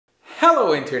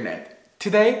Hello Internet!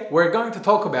 Today we're going to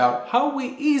talk about how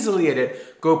we easily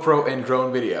edit GoPro and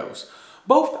drone videos.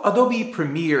 Both Adobe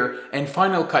Premiere and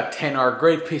Final Cut 10 are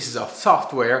great pieces of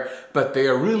software, but they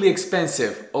are really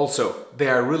expensive. Also, they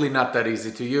are really not that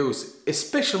easy to use,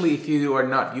 especially if you are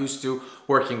not used to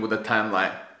working with a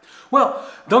timeline. Well,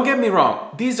 don't get me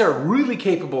wrong, these are really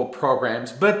capable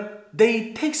programs, but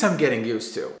they take some getting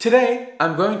used to. Today,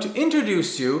 I'm going to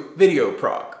introduce you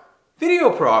VideoProc.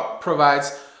 VideoProc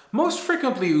provides most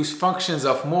frequently used functions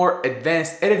of more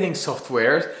advanced editing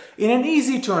softwares in an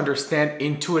easy to understand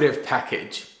intuitive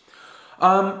package.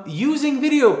 Using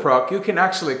VideoProc, you can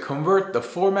actually convert the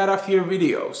format of your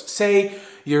videos. Say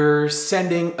you're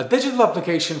sending a digital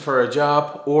application for a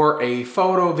job or a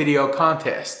photo video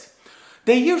contest.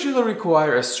 They usually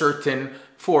require a certain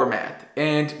format,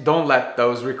 and don't let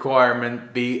those requirements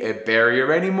be a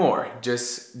barrier anymore.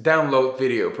 Just download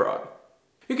VideoProc.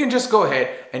 You can just go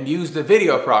ahead and use the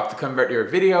VideoProc to convert your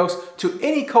videos to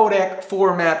any codec,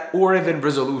 format, or even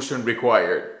resolution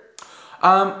required.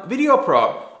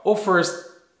 VideoProc offers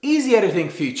easy editing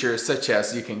features such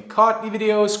as you can cut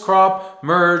videos, crop,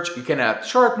 merge, you can add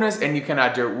sharpness, and you can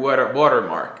add your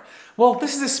watermark. Well,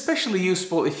 this is especially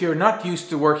useful if you're not used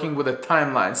to working with a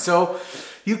timeline, so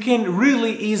you can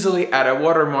really easily add a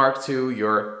watermark to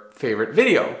your favorite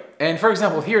video. And for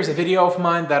example, here's a video of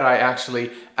mine that I actually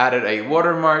added a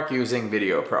watermark using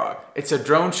VideoProc. It's a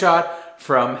drone shot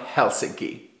from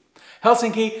Helsinki.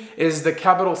 Helsinki is the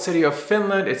capital city of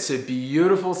Finland. It's a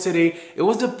beautiful city. It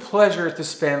was a pleasure to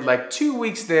spend like 2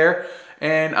 weeks there,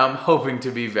 and I'm hoping to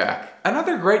be back.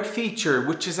 Another great feature,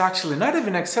 which is actually not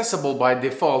even accessible by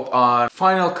default on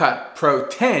Final Cut Pro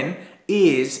 10,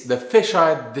 is the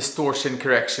fisheye distortion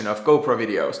correction of GoPro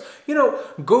videos. You know,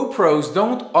 GoPros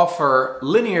don't offer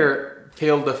linear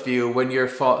field of view when you're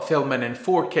filming in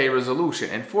 4K resolution,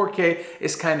 and 4K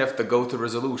is kind of the go-to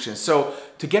resolution. So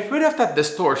to get rid of that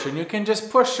distortion, you can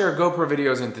just push your GoPro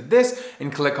videos into this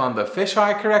and click on the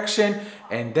fisheye correction,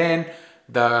 and then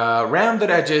the rounded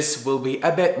edges will be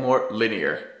a bit more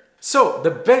linear. So the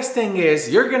best thing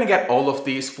is you're gonna get all of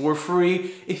these for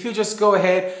free if you just go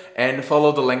ahead and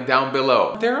follow the link down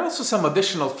below. There are also some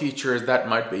additional features that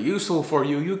might be useful for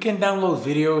you. You can download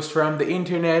videos from the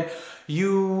internet,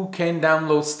 you can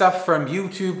download stuff from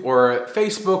YouTube or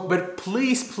Facebook, but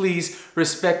please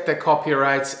respect the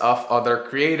copyrights of other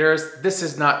creators. This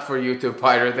is not for you to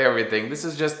pirate everything. This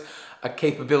is just a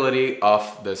capability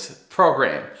of this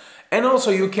program. And also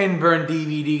you can burn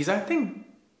DVDs. I think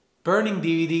burning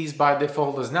DVDs by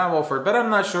default is now offered, but I'm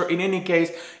not sure. In any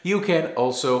case, you can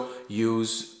also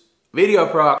use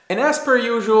VideoProc. And as per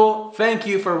usual, thank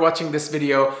you for watching this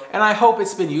video, and I hope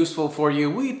it's been useful for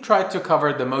you. We tried to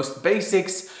cover the most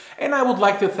basics, and I would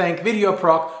like to thank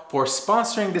VideoProc for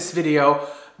sponsoring this video,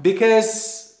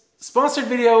 because sponsored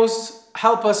videos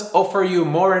help us offer you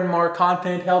more and more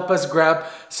content, help us grab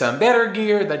some better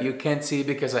gear that you can't see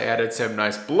because I added some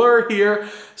nice blur here.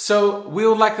 So we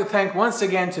would like to thank once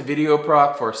again to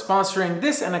VideoProc for sponsoring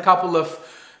this and a couple of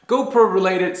GoPro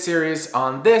related series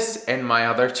on this and my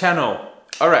other channel.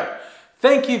 Alright,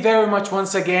 thank you very much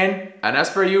once again, and as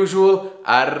per usual,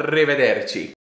 arrivederci.